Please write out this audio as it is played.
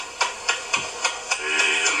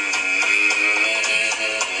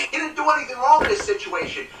anything wrong in this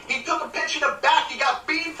situation. He took a pitch in the back. He got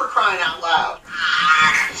beamed for crying out loud.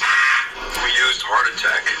 We used heart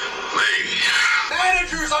attack. Maybe.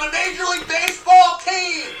 Managers on a Major League Baseball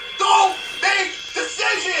team don't make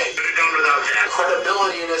decisions. Could have done without that.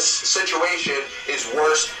 Credibility in this situation is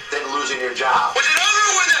worse than losing your job. Was it over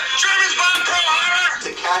when the Germans bombed Pearl Harbor?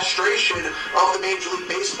 The castration of the Major League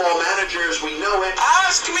Baseball managers, we know it.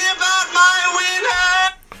 Ask me about my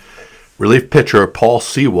winner. Relief pitcher Paul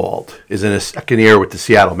Sewald is in his second year with the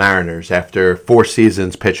Seattle Mariners after 4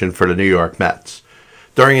 seasons pitching for the New York Mets.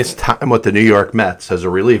 During his time with the New York Mets as a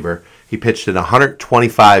reliever, he pitched in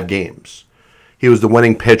 125 games. He was the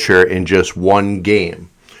winning pitcher in just 1 game.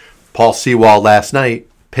 Paul Sewald last night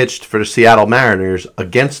pitched for the Seattle Mariners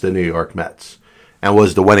against the New York Mets and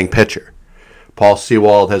was the winning pitcher. Paul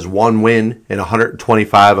Sewald has 1 win in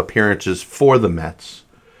 125 appearances for the Mets.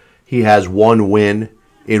 He has 1 win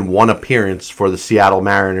in 1 appearance for the Seattle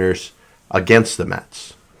Mariners against the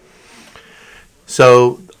Mets.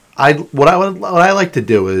 So what I like to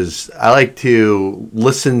do is I like to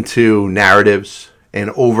listen to narratives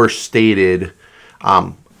and overstated,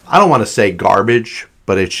 I don't want to say garbage,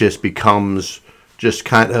 but it just becomes just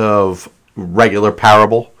kind of regular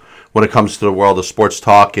parable when it comes to the world of sports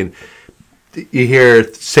talk. And you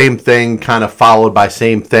hear same thing kind of followed by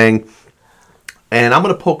same thing. And I'm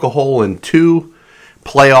going to poke a hole in 2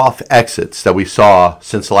 playoff exits that we saw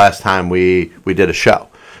since the last time we did a show.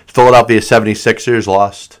 Philadelphia 76ers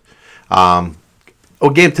lost a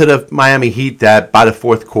game to the Miami Heat that by the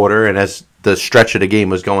 4th quarter, and as the stretch of the game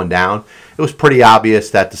was going down, it was pretty obvious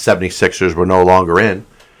that the 76ers were no longer in.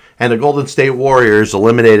 And the Golden State Warriors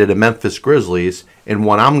eliminated the Memphis Grizzlies in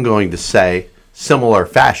what I'm going to say similar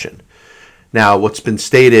fashion. Now, what's been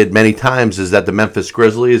stated many times is that the Memphis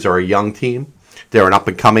Grizzlies are a young team. They're an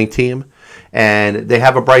up-and-coming team. And they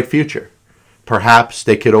have a bright future. Perhaps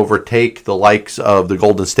they could overtake the likes of the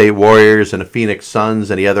Golden State Warriors and the Phoenix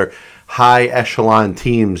Suns and the other high echelon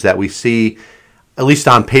teams that we see, at least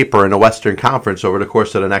on paper, in the Western Conference over the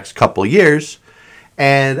course of the next couple of years.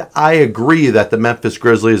 And I agree that the Memphis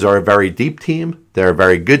Grizzlies are a very deep team. They're a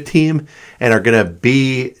very good team and are going to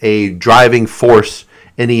be a driving force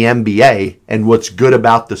in the NBA and what's good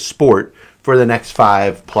about the sport for the next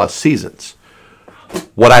 5+ seasons.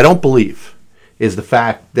 What I don't believe is the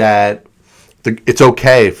fact that it's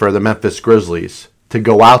okay for the Memphis Grizzlies to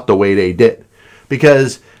go out the way they did.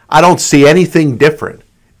 Because I don't see anything different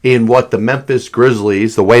in what the Memphis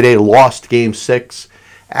Grizzlies, the way they lost Game 6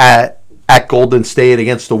 at Golden State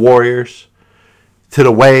against the Warriors, to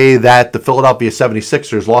the way that the Philadelphia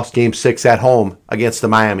 76ers lost Game 6 at home against the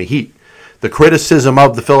Miami Heat. The criticism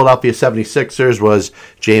of the Philadelphia 76ers was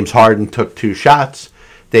James Harden took 2 shots.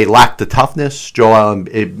 They lacked the toughness. Joel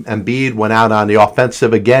Embiid went out on the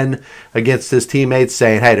offensive again against his teammates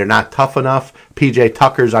saying, hey, they're not tough enough. P.J.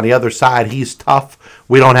 Tucker's on the other side. He's tough.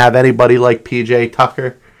 We don't have anybody like P.J.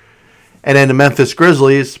 Tucker. And then the Memphis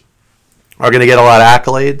Grizzlies are going to get a lot of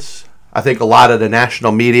accolades. I think a lot of the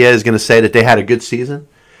national media is going to say that they had a good season.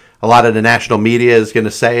 A lot of the national media is going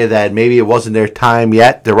to say that maybe it wasn't their time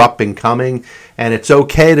yet. They're up and coming. And it's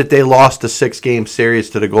okay that they lost a 6-game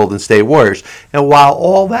series to the Golden State Warriors. And while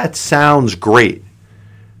all that sounds great,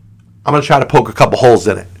 I'm going to try to poke a couple holes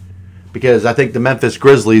in it. Because I think the Memphis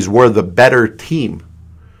Grizzlies were the better team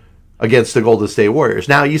against the Golden State Warriors.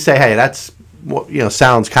 Now, you say, hey, that's,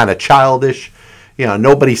 sounds kind of childish.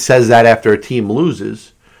 Nobody says that after a team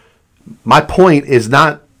loses. My point is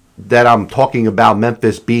not that I'm talking about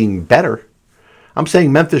Memphis being better. I'm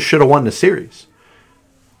saying Memphis should have won the series.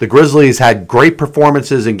 The Grizzlies had great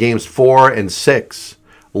performances in games 4 and 6,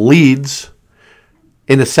 leads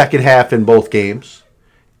in the second half in both games,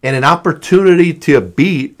 and an opportunity to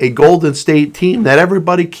beat a Golden State team that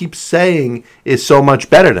everybody keeps saying is so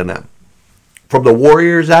much better than them. From the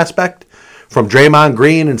Warriors aspect, from Draymond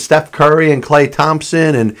Green and Steph Curry and Klay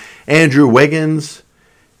Thompson and Andrew Wiggins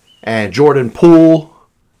and Jordan Poole,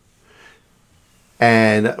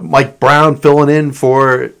 and Mike Brown filling in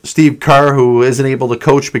for Steve Kerr, who isn't able to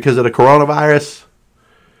coach because of the coronavirus.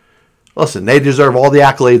 Listen, they deserve all the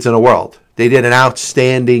accolades in the world. They did an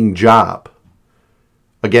outstanding job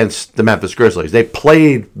against the Memphis Grizzlies. They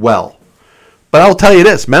played well. But I'll tell you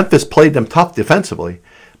this, Memphis played them tough defensively.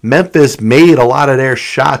 Memphis made a lot of their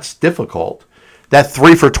shots difficult. That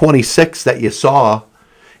 3 for 26 that you saw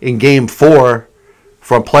in Game 4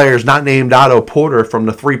 from players not named Otto Porter from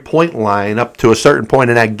the 3-point line up to a certain point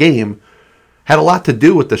in that game had a lot to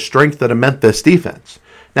do with the strength of the Memphis defense.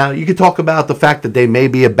 Now, you could talk about the fact that they may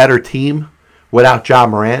be a better team without Ja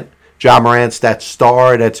Morant. Ja Morant's that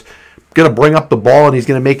star that's going to bring up the ball and he's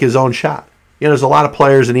going to make his own shot. There's a lot of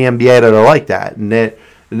players in the NBA that are like that, and that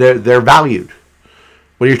They're valued.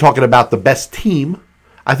 When you're talking about the best team,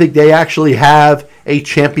 I think they actually have a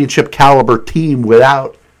championship caliber team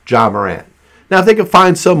without Ja Morant. Now, if they can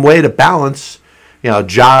find some way to balance,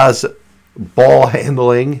 Ja's ball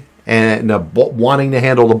handling and wanting to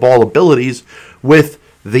handle the ball abilities with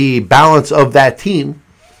the balance of that team,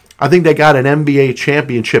 I think they got an NBA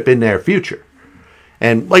championship in their future.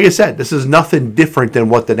 And like I said, this is nothing different than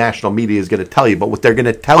what the national media is going to tell you. But what they're going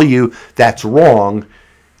to tell you that's wrong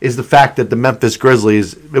is the fact that the Memphis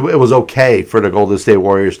Grizzlies, it was okay for the Golden State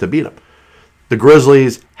Warriors to beat them. The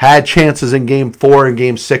Grizzlies had chances in Game 4 and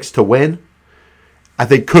Game 6 to win. I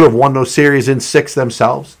think could have won those series in 6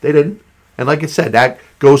 themselves. They didn't. And like I said, that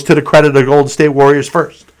goes to the credit of the Golden State Warriors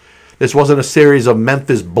first. This wasn't a series of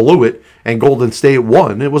Memphis blew it and Golden State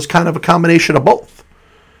won. It was kind of a combination of both.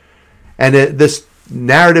 And this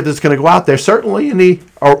narrative that's going to go out there, certainly in the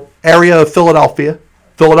area of Philadelphia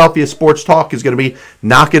sports talk is going to be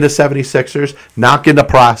knocking the 76ers, knocking the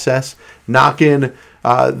process, knocking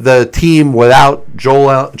the team without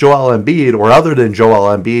Joel Embiid or other than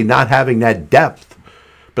Joel Embiid not having that depth.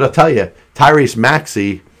 But I'll tell you, Tyrese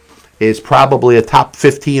Maxey is probably a top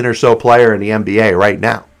 15 or so player in the NBA right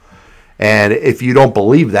now. And if you don't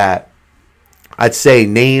believe that, I'd say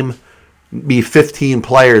name me 15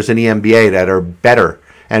 players in the NBA that are better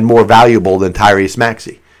and more valuable than Tyrese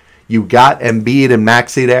Maxey. You got Embiid and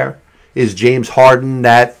Maxey there. Is James Harden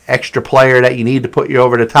that extra player that you need to put you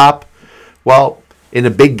over the top? Well, in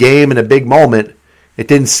a big game, in a big moment, it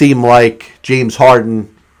didn't seem like James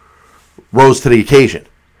Harden rose to the occasion.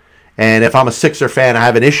 And if I'm a Sixer fan, I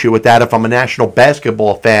have an issue with that. If I'm a National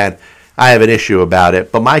Basketball fan, I have an issue about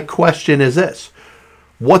it. But my question is this.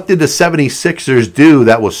 What did the 76ers do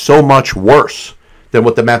that was so much worse than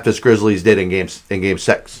what the Memphis Grizzlies did in Game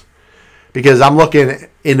 6? Because I'm looking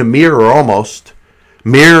in a mirror almost,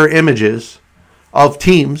 mirror images of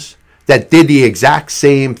teams that did the exact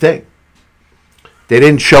same thing. They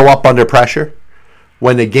didn't show up under pressure.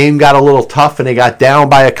 When the game got a little tough and they got down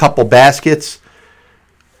by a couple baskets,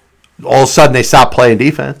 all of a sudden they stopped playing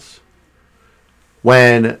defense.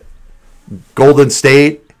 When Golden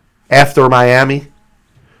State, after Miami,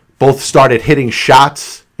 both started hitting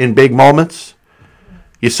shots in big moments,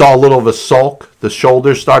 you saw a little of a sulk. The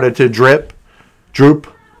shoulders started to droop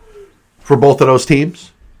for both of those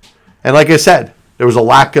teams. And like I said, there was a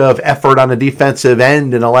lack of effort on the defensive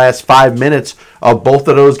end in the last 5 minutes of both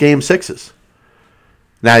of those Game 6s.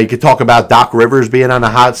 Now, you could talk about Doc Rivers being on the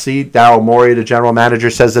hot seat. Daryl Morey, the general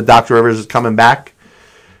manager, says that Doc Rivers is coming back.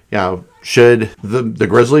 Should the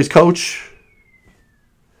Grizzlies coach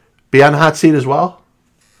be on the hot seat as well?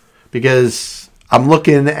 Because I'm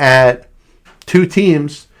looking at two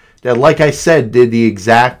teams that, like I said, did the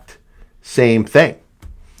exact same thing.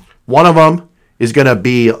 One of them is going to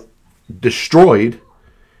be destroyed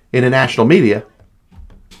in the national media,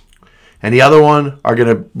 and the other one are going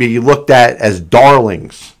to be looked at as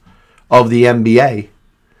darlings of the NBA,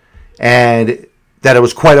 and that it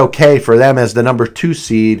was quite okay for them as the number 2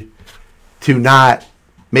 seed to not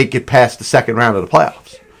make it past the second round of the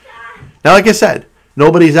playoffs. Now, like I said,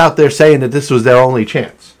 nobody's out there saying that this was their only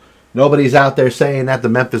chance. Nobody's out there saying that the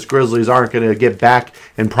Memphis Grizzlies aren't going to get back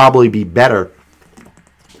and probably be better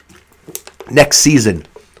next season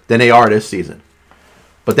than they are this season.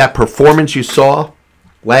 But that performance you saw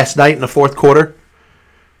last night in the fourth quarter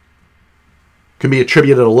can be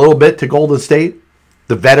attributed a little bit to Golden State,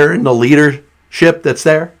 the veteran, the leadership that's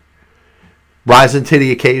there, rising to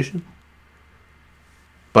the occasion.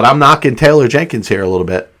 But I'm knocking Taylor Jenkins here a little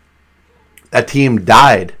bit. That team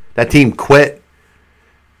died. That team quit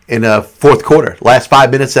in the fourth quarter. Last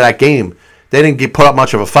 5 minutes of that game, they didn't put up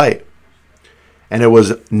much of a fight. And it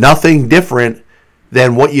was nothing different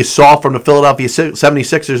than what you saw from the Philadelphia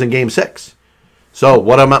 76ers in Game 6. So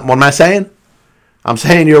what am I saying? I'm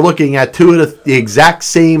saying you're looking at two of the exact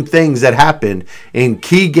same things that happened in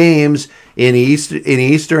key games in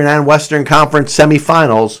Eastern and Western Conference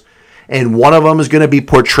semifinals, and one of them is going to be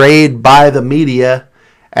portrayed by the media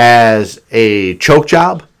as a choke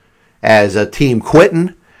job, as a team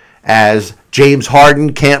quitting, as James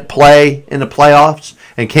Harden can't play in the playoffs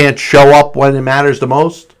and can't show up when it matters the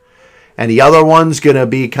most. And the other one's going to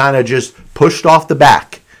be kind of just pushed off the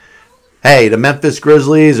back. Hey, the Memphis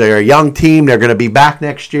Grizzlies are a young team. They're going to be back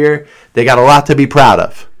next year. They got a lot to be proud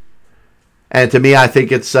of. And to me, I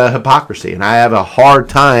think it's hypocrisy. And I have a hard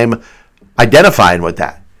time identifying with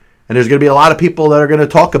that. And there's going to be a lot of people that are going to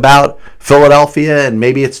talk about Philadelphia, and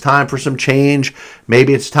maybe it's time for some change.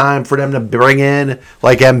 Maybe it's time for them to bring in,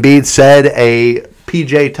 like Embiid said, a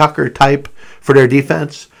P.J. Tucker type for their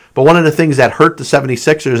defense. But one of the things that hurt the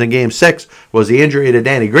 76ers in Game 6 was the injury to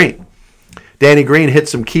Danny Green. Danny Green hit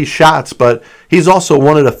some key shots, but he's also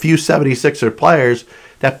one of the few 76er players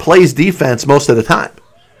that plays defense most of the time.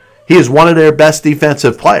 He is one of their best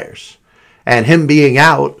defensive players. And him being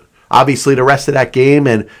out, obviously the rest of that game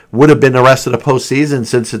and would have been the rest of the postseason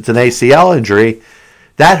since it's an ACL injury,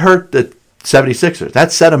 that hurt the 76ers.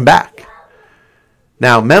 That set them back.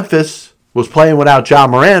 Now, Memphis was playing without Ja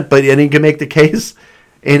Morant, but and you can make the case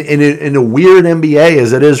in a weird NBA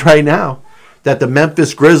as it is right now that the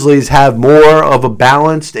Memphis Grizzlies have more of a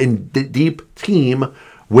balanced and deep team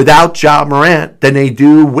without Ja Morant than they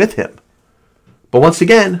do with him. But once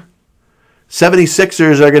again,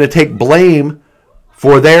 76ers are going to take blame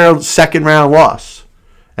for their second-round loss.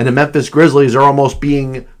 And the Memphis Grizzlies are almost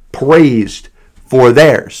being praised for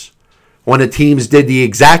theirs when the teams did the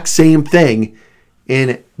exact same thing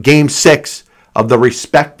in Game 6 of the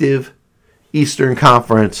respective Eastern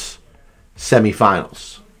Conference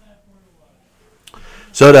semifinals.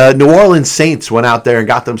 So the New Orleans Saints went out there and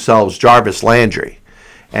got themselves Jarvis Landry.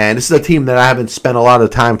 And this is a team that I haven't spent a lot of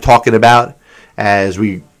time talking about as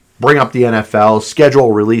we bring up the NFL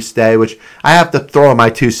schedule release day, which I have to throw in my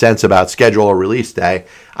 2 cents about schedule release day.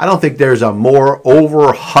 I don't think there's a more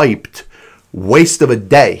overhyped waste of a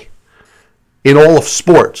day in all of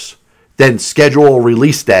sports than schedule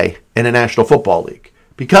release day in the National Football League.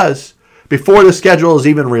 Because before the schedule is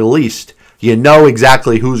even released, you know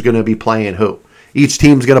exactly who's going to be playing who. Each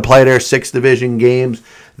team's going to play their 6 division games.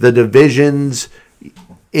 The divisions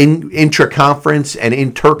in intra-conference and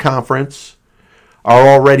inter-conference are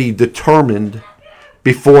already determined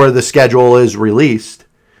before the schedule is released.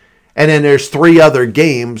 And then there's 3 other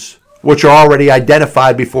games which are already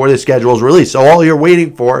identified before the schedule is released. So all you're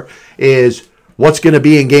waiting for is what's going to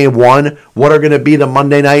be in Game 1, what are going to be the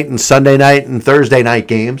Monday night and Sunday night and Thursday night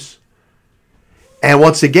games. And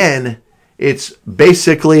once again, it's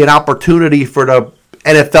basically an opportunity for the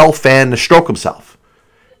NFL fan to stroke himself.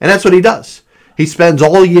 And that's what he does. He spends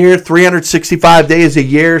all year, 365 days a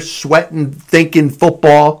year, sweating, thinking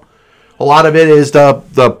football. A lot of it is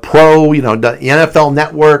the pro, the NFL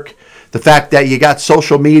network, the fact that you got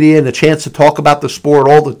social media and a chance to talk about the sport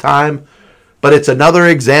all the time. But it's another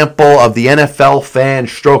example of the NFL fan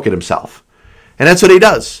stroking himself. And that's what he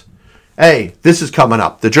does. Hey, this is coming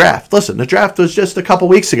up, the draft. Listen, the draft was just a couple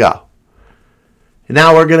weeks ago. And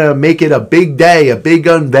now we're going to make it a big day, a big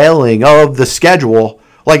unveiling of the schedule,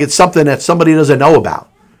 like it's something that somebody doesn't know about.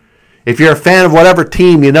 If you're a fan of whatever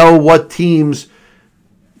team, you know what teams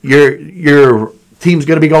your team's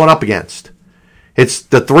going to be going up against. It's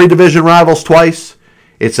the 3 division rivals twice.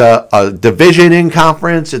 It's a division in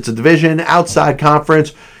conference. It's a division outside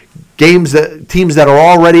conference. Teams that are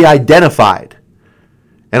already identified.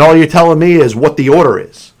 And all you're telling me is what the order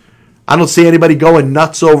is. I don't see anybody going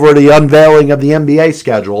nuts over the unveiling of the NBA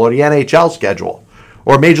schedule or the NHL schedule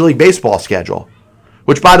or Major League Baseball schedule.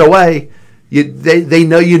 Which, by the way, they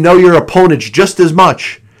know your opponents just as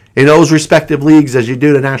much in those respective leagues as you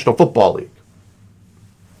do the National Football League.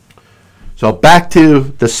 So back to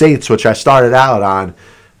the Saints, which I started out on.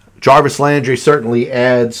 Jarvis Landry certainly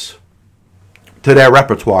adds to their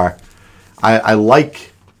repertoire. I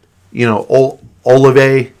like,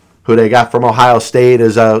 Olave, who they got from Ohio State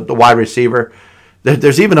as the wide receiver.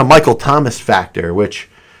 There's even a Michael Thomas factor, which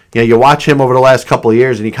you watch him over the last couple of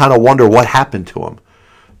years and you kind of wonder what happened to him.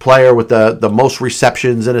 Player with the most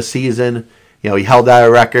receptions in a season. He held that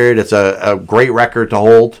record. It's a great record to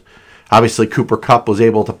hold. Obviously, Cooper Kupp was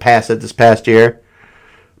able to pass it this past year.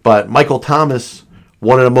 But Michael Thomas,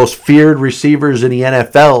 one of the most feared receivers in the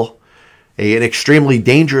NFL, an extremely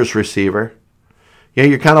dangerous receiver,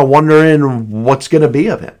 you're kind of wondering what's going to be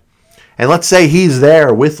of him. And let's say he's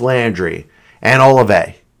there with Landry and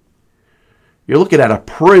Olave. You're looking at a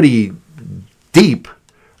pretty deep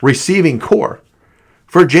receiving core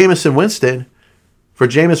for Jameis Winston,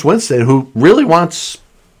 who really wants,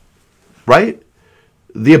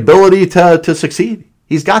 the ability to succeed.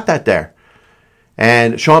 He's got that there.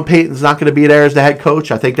 And Sean Payton's not going to be there as the head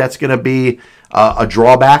coach. I think that's going to be a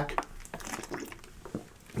drawback.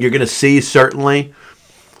 You're going to see, certainly,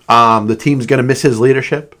 the team's going to miss his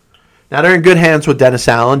leadership. Now, they're in good hands with Dennis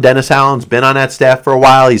Allen. Dennis Allen's been on that staff for a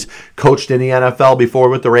while. He's coached in the NFL before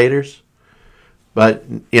with the Raiders. But,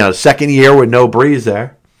 second year with no Breeze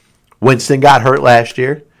there. Winston got hurt last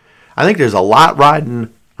year. I think there's a lot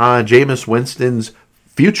riding on Jameis Winston's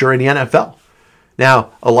future in the NFL.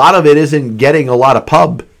 Now, a lot of it isn't getting a lot of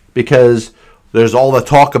pub because there's all the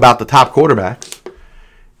talk about the top quarterbacks.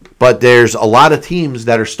 But there's a lot of teams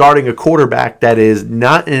that are starting a quarterback that is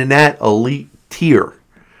not in that elite tier.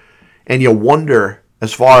 And you wonder,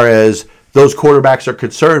 as far as those quarterbacks are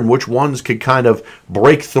concerned, which ones could kind of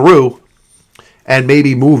break through and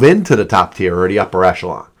maybe move into the top tier or the upper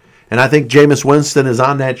echelon. And I think Jameis Winston is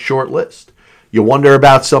on that short list. You wonder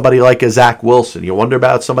about somebody like a Zach Wilson. You wonder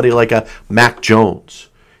about somebody like a Mac Jones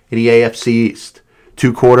in the AFC East.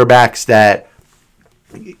 Two quarterbacks that,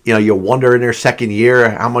 you wonder in their second year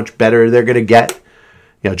how much better they're going to get.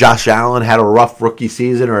 Josh Allen had a rough rookie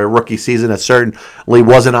season, or a rookie season that certainly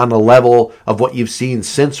wasn't on the level of what you've seen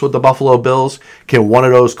since with the Buffalo Bills. Can one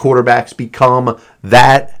of those quarterbacks become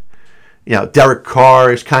that? Derek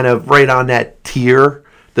Carr is kind of right on that tier,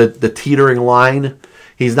 the teetering line.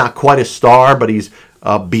 He's not quite a star, but he's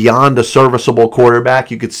beyond a serviceable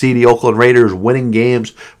quarterback. You could see the Oakland Raiders winning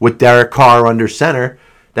games with Derek Carr under center.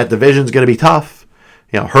 That division's going to be tough.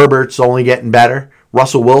 Herbert's only getting better.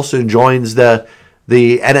 Russell Wilson joins the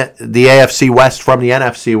AFC West from the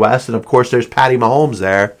NFC West, and of course there's Patty Mahomes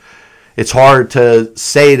there. It's hard to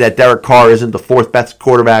say that Derek Carr isn't the fourth best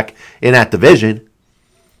quarterback in that division.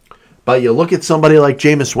 But you look at somebody like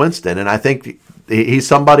Jameis Winston, and I think he's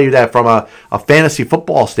somebody that from a fantasy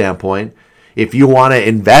football standpoint, if you want to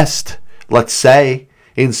invest, let's say,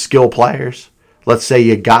 in skill players, let's say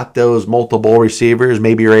you got those multiple receivers,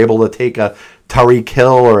 maybe you're able to take a Tyreek Hill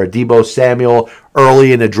or a Deebo Samuel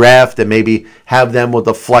early in the draft and maybe have them with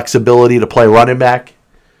the flexibility to play running back,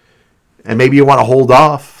 and maybe you want to hold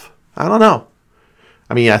off. I don't know.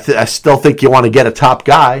 I mean, I still think you want to get a top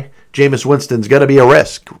guy. Jameis Winston's going to be a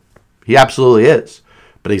risk. He absolutely is.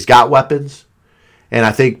 But he's got weapons. And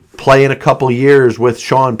I think playing a couple years with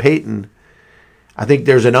Sean Payton, I think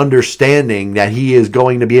there's an understanding that he is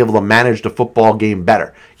going to be able to manage the football game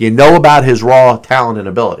better. You know about his raw talent and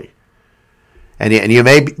ability. And you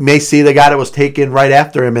may see the guy that was taken right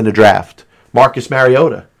after him in the draft, Marcus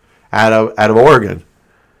Mariota, out of Oregon,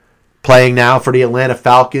 playing now for the Atlanta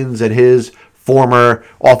Falcons and his former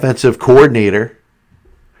offensive coordinator,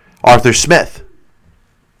 Arthur Smith.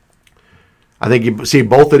 I think you see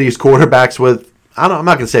both of these quarterbacks with, I'm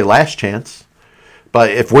not going to say last chance, but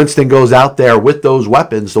if Winston goes out there with those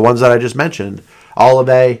weapons, the ones that I just mentioned,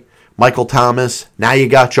 Olave, Michael Thomas, now you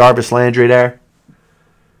got Jarvis Landry there.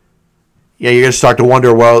 You're going to start to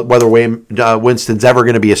wonder whether Winston's ever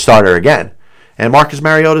going to be a starter again. And Marcus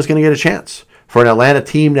Mariota is going to get a chance for an Atlanta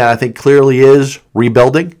team that I think clearly is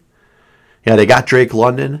rebuilding. They got Drake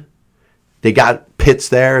London. They got Pitts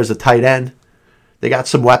there as a tight end. They got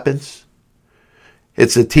some weapons.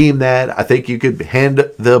 It's a team that I think you could hand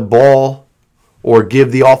the ball or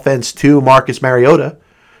give the offense to Marcus Mariota,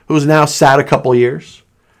 who's now sat a couple years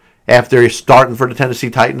after starting for the Tennessee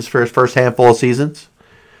Titans for his first handful of seasons.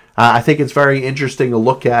 I think it's very interesting to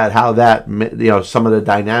look at how that, some of the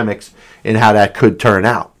dynamics and how that could turn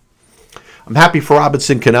out. I'm happy for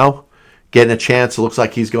Robinson Cano getting a chance. It looks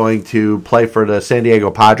like he's going to play for the San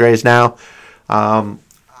Diego Padres now.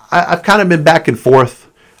 I've kind of been back and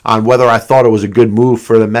forth on whether I thought it was a good move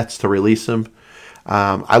for the Mets to release him.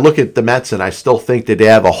 I look at the Mets and I still think that they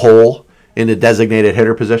have a hole in the designated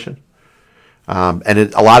hitter position. And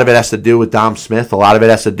a lot of it has to do with Dom Smith. A lot of it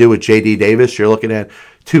has to do with J.D. Davis. You're looking at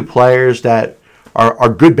two players that are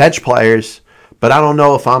good bench players, but I don't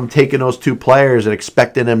know if I'm taking those two players and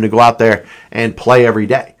expecting them to go out there and play every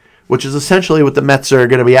day, which is essentially what the Mets are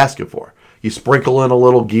going to be asking for. You sprinkle in a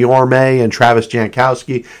little Guillorme and Travis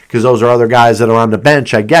Jankowski because those are other guys that are on the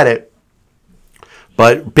bench. I get it.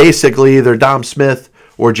 But basically either Dom Smith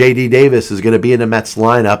or J.D. Davis is going to be in the Mets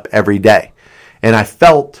lineup every day. And I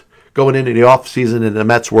felt going into the offseason and the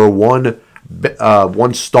Mets were one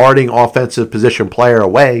starting offensive position player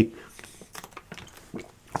away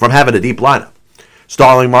from having a deep lineup.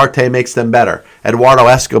 Starling Marte makes them better. Eduardo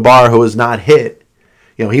Escobar, who is not hit,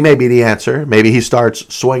 he may be the answer. Maybe he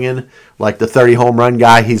starts swinging like the 30 home run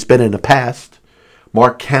guy he's been in the past.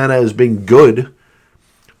 Mark Canha has been good.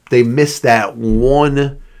 They missed that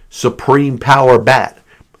one supreme power bat.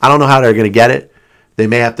 I don't know how they're going to get it. They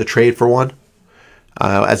may have to trade for one.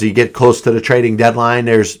 As you get close to the trading deadline,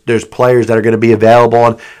 there's players that are going to be available.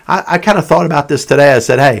 And I kind of thought about this today. I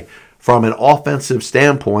said, hey, from an offensive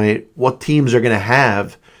standpoint, what teams are going to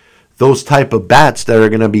have those type of bats that are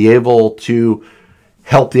going to be able to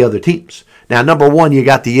help the other teams? Now, number one, you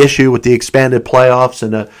got the issue with the expanded playoffs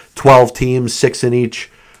and the 12 teams, 6 in each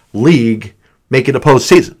league, making the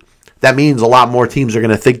postseason. That means a lot more teams are going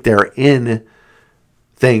to think they're in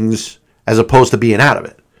things as opposed to being out of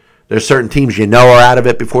it. There's certain teams are out of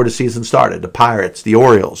it before the season started. The Pirates, the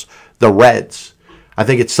Orioles, the Reds. I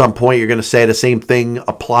think at some point you're going to say the same thing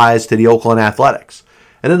applies to the Oakland Athletics.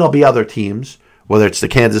 And then there'll be other teams, whether it's the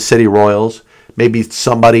Kansas City Royals, maybe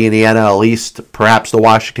somebody in the NL East, perhaps the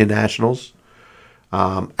Washington Nationals,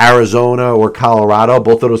 Arizona or Colorado.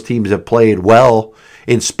 Both of those teams have played well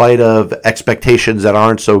in spite of expectations that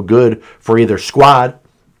aren't so good for either squad.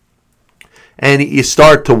 And you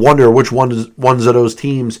start to wonder which ones of those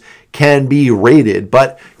teams can be rated,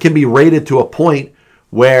 but can be rated to a point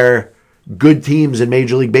where good teams in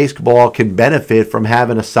Major League Baseball can benefit from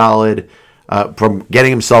having a solid, from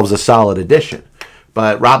getting themselves a solid addition.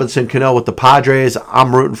 But Robinson Cano with the Padres,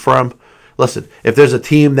 I'm rooting for him. Listen, if there's a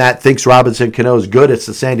team that thinks Robinson Cano is good, it's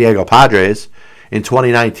the San Diego Padres. In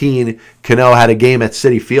 2019, Cano had a game at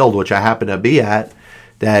Citi Field, which I happened to be at,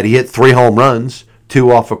 that he hit 3 home runs,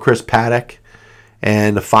 2 off of Chris Paddock,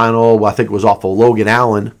 and the final, I think, was off of Logan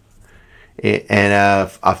Allen. And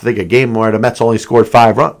I think a game where the Mets only scored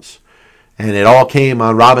 5 runs. And it all came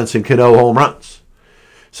on Robinson Cano home runs.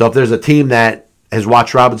 So if there's a team that has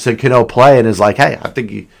watched Robinson Cano play and is like, hey, I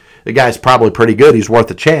think the guy's probably pretty good, he's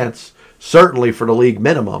worth a chance, certainly for the league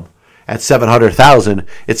minimum at $700,000,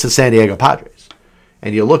 it's the San Diego Padres.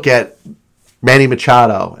 And you look at Manny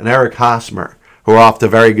Machado and Eric Hosmer, who are off to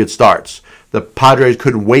very good starts. The Padres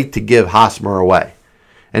couldn't wait to give Hosmer away.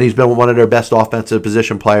 And he's been one of their best offensive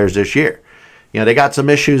position players this year. You know, they got some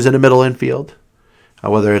issues in the middle infield,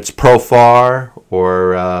 whether it's Profar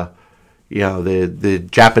or, the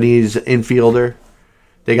Japanese infielder.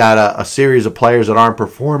 They got a series of players that aren't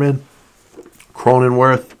performing.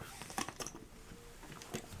 Cronenworth,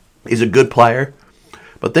 he's a good player.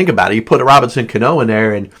 But think about it. You put a Robinson Cano in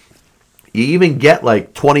there, and you even get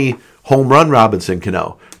like 20 home run Robinson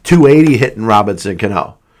Cano, 280 hitting Robinson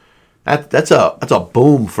Cano. That's a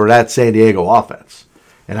boom for that San Diego offense.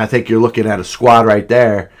 And I think you're looking at a squad right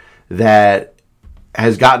there that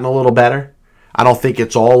has gotten a little better. I don't think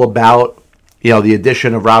it's all about, the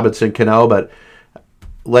addition of Robinson Cano, but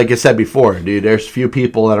like I said before, dude, there's few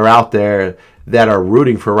people that are out there that are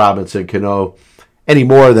rooting for Robinson Cano any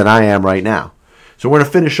more than I am right now. So we're going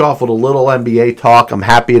to finish off with a little NBA talk. I'm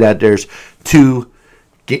happy that there's two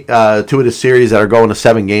of the series that are going to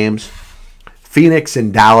 7 games. Phoenix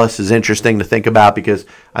and Dallas is interesting to think about because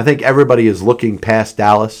I think everybody is looking past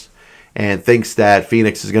Dallas and thinks that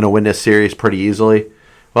Phoenix is going to win this series pretty easily.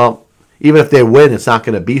 Well, even if they win, it's not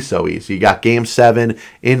going to be so easy. You got Game 7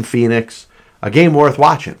 in Phoenix, a game worth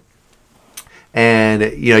watching. And,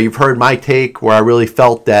 you've heard my take where I really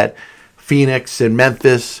felt that Phoenix and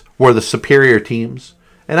Memphis were the superior teams.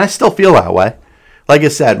 And I still feel that way. Like I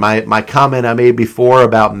said, my comment I made before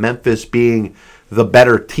about Memphis being the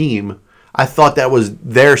better team, I thought that was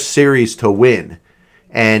their series to win.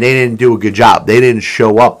 And they didn't do a good job. They didn't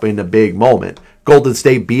show up in the big moment. Golden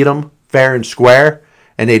State beat them fair and square,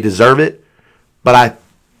 and they deserve it. But I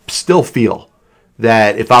still feel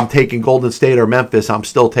that if I'm taking Golden State or Memphis, I'm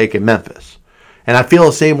still taking Memphis. And I feel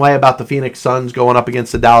the same way about the Phoenix Suns going up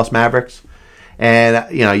against the Dallas Mavericks.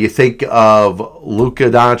 And, you think of Luka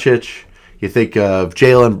Doncic, you think of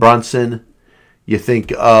Jalen Brunson, you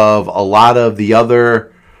think of a lot of the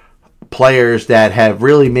other players that have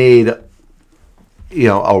really made,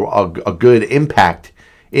 a good impact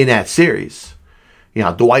in that series.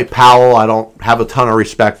 Dwight Powell, I don't have a ton of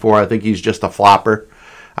respect for. I think he's just a flopper.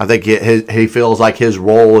 I think he feels like his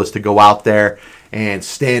role is to go out there and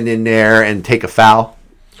stand in there and take a foul.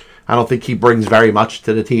 I don't think he brings very much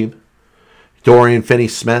to the team. Dorian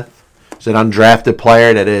Finney-Smith is an undrafted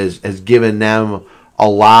player that has given them a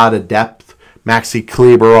lot of depth. Maxi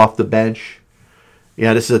Kleber off the bench.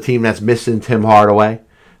 This is a team that's missing Tim Hardaway.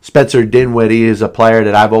 Spencer Dinwiddie is a player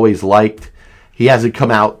that I've always liked. He hasn't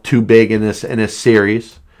come out too big in this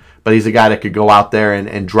series, but he's a guy that could go out there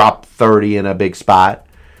and drop 30 in a big spot.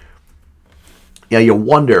 You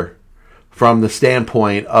wonder from the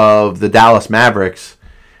standpoint of the Dallas Mavericks,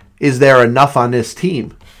 is there enough on this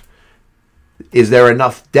team? Is there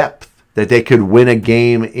enough depth that they could win a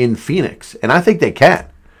game in Phoenix? And I think they can.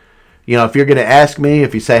 If you're going to ask me,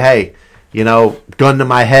 if you say, hey, gun to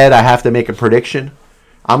my head, I have to make a prediction,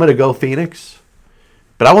 I'm going to go Phoenix.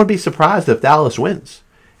 But I wouldn't be surprised if Dallas wins.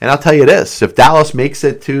 And I'll tell you this, if Dallas makes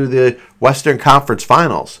it to the Western Conference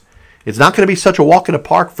Finals, it's not going to be such a walk in the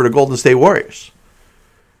park for the Golden State Warriors.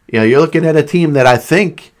 You're looking at a team that I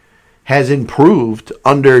think has improved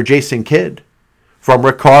under Jason Kidd from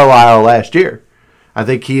Rick Carlisle last year. I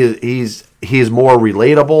think he's more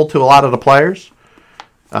relatable to a lot of the players.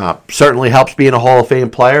 Certainly helps being a Hall of Fame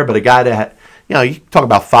player, but a guy that, you talk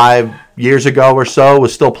about 5 years ago or so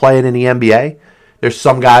was still playing in the NBA. There's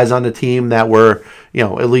some guys on the team that were,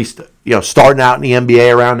 at least, starting out in the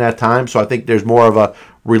NBA around that time. So I think there's more of a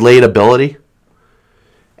relatability.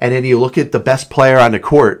 And then you look at the best player on the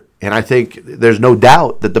court, and I think there's no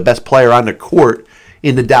doubt that the best player on the court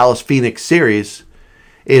in the Dallas-Phoenix series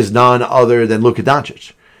is none other than Luka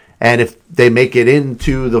Doncic. And if they make it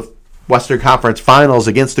into the Western Conference Finals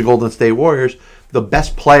against the Golden State Warriors, the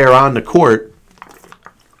best player on the court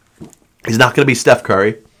is not going to be Steph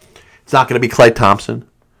Curry. It's not going to be Klay Thompson.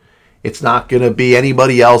 It's not going to be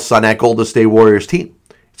anybody else on that Golden State Warriors team.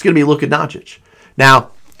 It's going to be Luka Doncic.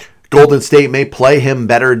 Now, Golden State may play him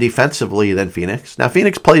better defensively than Phoenix. Now,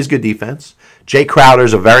 Phoenix plays good defense. Jay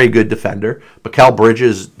Crowder's a very good defender. Mikal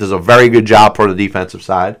Bridges does a very good job for the defensive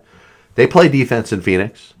side. They play defense in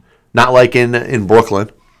Phoenix, not like in Brooklyn,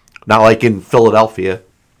 not like in Philadelphia.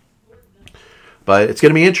 But it's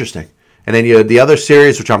going to be interesting. And then you have the other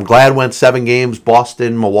series, which I'm glad went 7 games,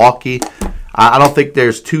 Boston, Milwaukee. I don't think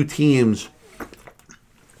there's 2 teams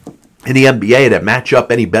in the NBA that match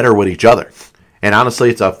up any better with each other. And honestly,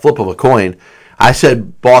 it's a flip of a coin. I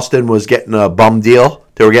said Boston was getting a bum deal.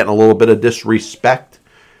 They were getting a little bit of disrespect,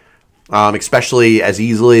 especially as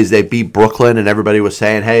easily as they beat Brooklyn. And everybody was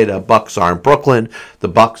saying, hey, the Bucks aren't Brooklyn. The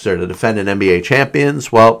Bucks are the defending NBA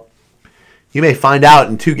champions. Well, you may find out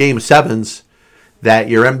in 2 Game 7s that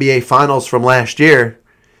your NBA Finals from last year,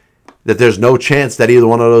 that there's no chance that either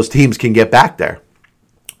one of those teams can get back there.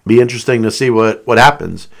 Be interesting to see what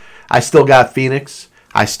happens. I still got Phoenix.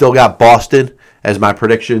 I still got Boston, as my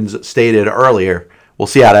predictions stated earlier. We'll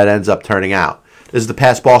see how that ends up turning out. This is the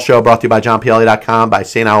Pass Ball Show, brought to you by JohnPLA.com, by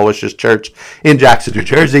St. Aloysius Church in Jackson, New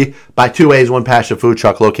Jersey, by 2 Ways, 1 Passion Food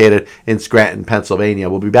Truck located in Scranton, Pennsylvania.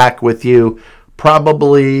 We'll be back with you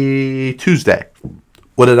probably Tuesday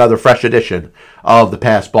with another fresh edition of the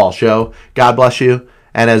Pass Ball Show. God bless you,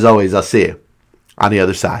 and as always, I'll see you on the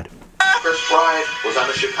other side. Chris Bryant was on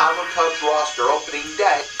the Chicago Cubs roster opening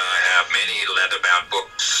day. I have many leather-bound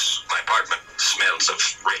books. My apartment smells of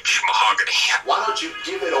rich mahogany. Why don't you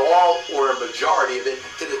give it all or a majority of it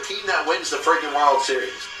to the team that wins the friggin' World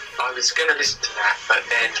Series? I was going to listen to that, but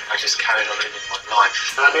then I just carried on living my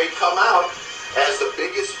life. And I may come out as the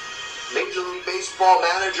biggest Major League Baseball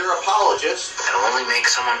manager apologist. It'll only make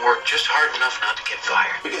someone work just hard enough not to get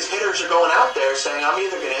fired. Because hitters are going out there saying, I'm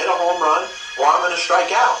either going to hit a home run or I'm going to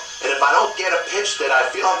strike out. And if I don't get a pitch that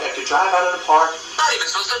I feel like I could drive out of the park, I'm not even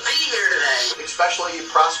supposed to be here today. especially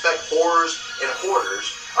prospect whores and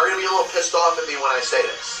hoarders, are going to be a little pissed off at me when I say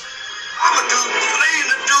this. I'm a dude playing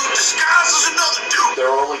a dude disguised as another dude. There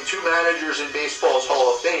are only 2 managers in baseball's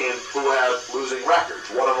Hall of Fame who have losing records.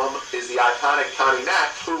 One of them is the iconic Connie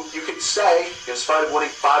Mack, who you could say, in spite of winning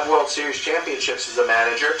 5 World Series championships as a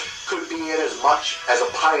manager, could be in as much as a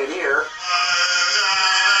pioneer.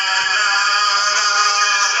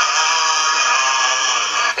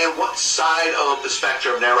 And what side of the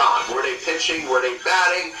spectrum they're on? Were they pitching? Were they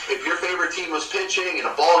batting? If your favorite team was pitching and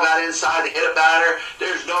a ball got inside and hit a batter,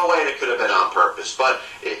 there's no way it could have been on purpose. But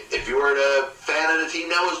if you were a fan of the team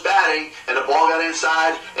that was batting and the ball got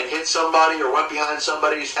inside and hit somebody or went behind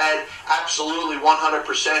somebody's head, absolutely 100%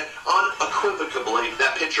 unequivocally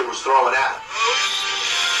that pitcher was throwing at him.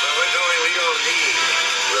 We don't need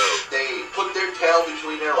road. They put their tail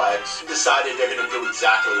between their legs, decided they're going to do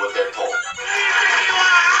exactly what they're told.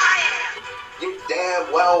 You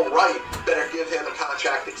damn well right better give him a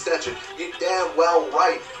contract extension. You damn well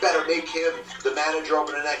right better make him the manager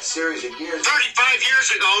over the next series of years. 35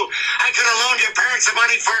 years ago, I could have loaned your parents the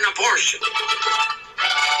money for an abortion.